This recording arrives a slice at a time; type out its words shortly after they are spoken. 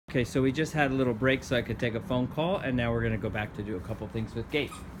Okay, so we just had a little break so I could take a phone call, and now we're gonna go back to do a couple things with Gage.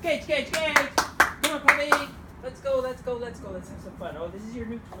 Gage! Come on, puppy! Let's go. Let's have some fun. Oh, this is your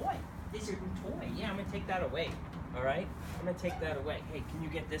new toy. Yeah, I'm gonna take that away. All right? I'm gonna take that away. Hey, can you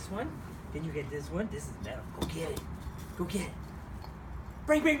get this one? Can you get this one? This is metal. Go get it.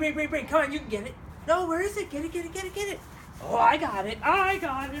 Bring. Come on, you can get it. No, where is it? Get it. Oh, I got it.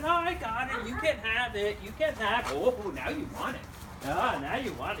 You can have it. Oh, now you want it. Now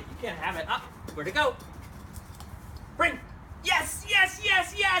you want it. You can't have it. Where'd it go? Bring. Yes.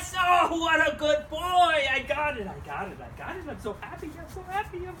 Oh, what a good boy. I got it. I'm so happy.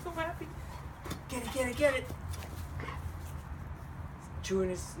 Get it.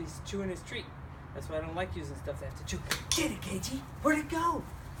 He's chewing his treat. That's why I don't like using stuff that have to chew. Get it, Gagey. Where'd it go?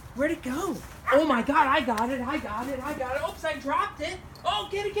 Oh my God, I got it. Oops, I dropped it. Oh,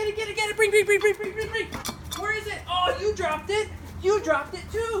 get it. Bring. Where is it? Oh, you dropped it. You dropped it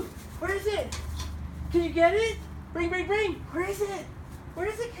too. Where is it? Can you get it? Bring. Where is it,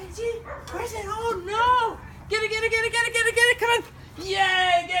 Gagey? Where is it? Oh no. Get it. Come on.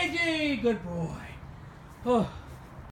 Yay, Gagey. Good boy. Oh.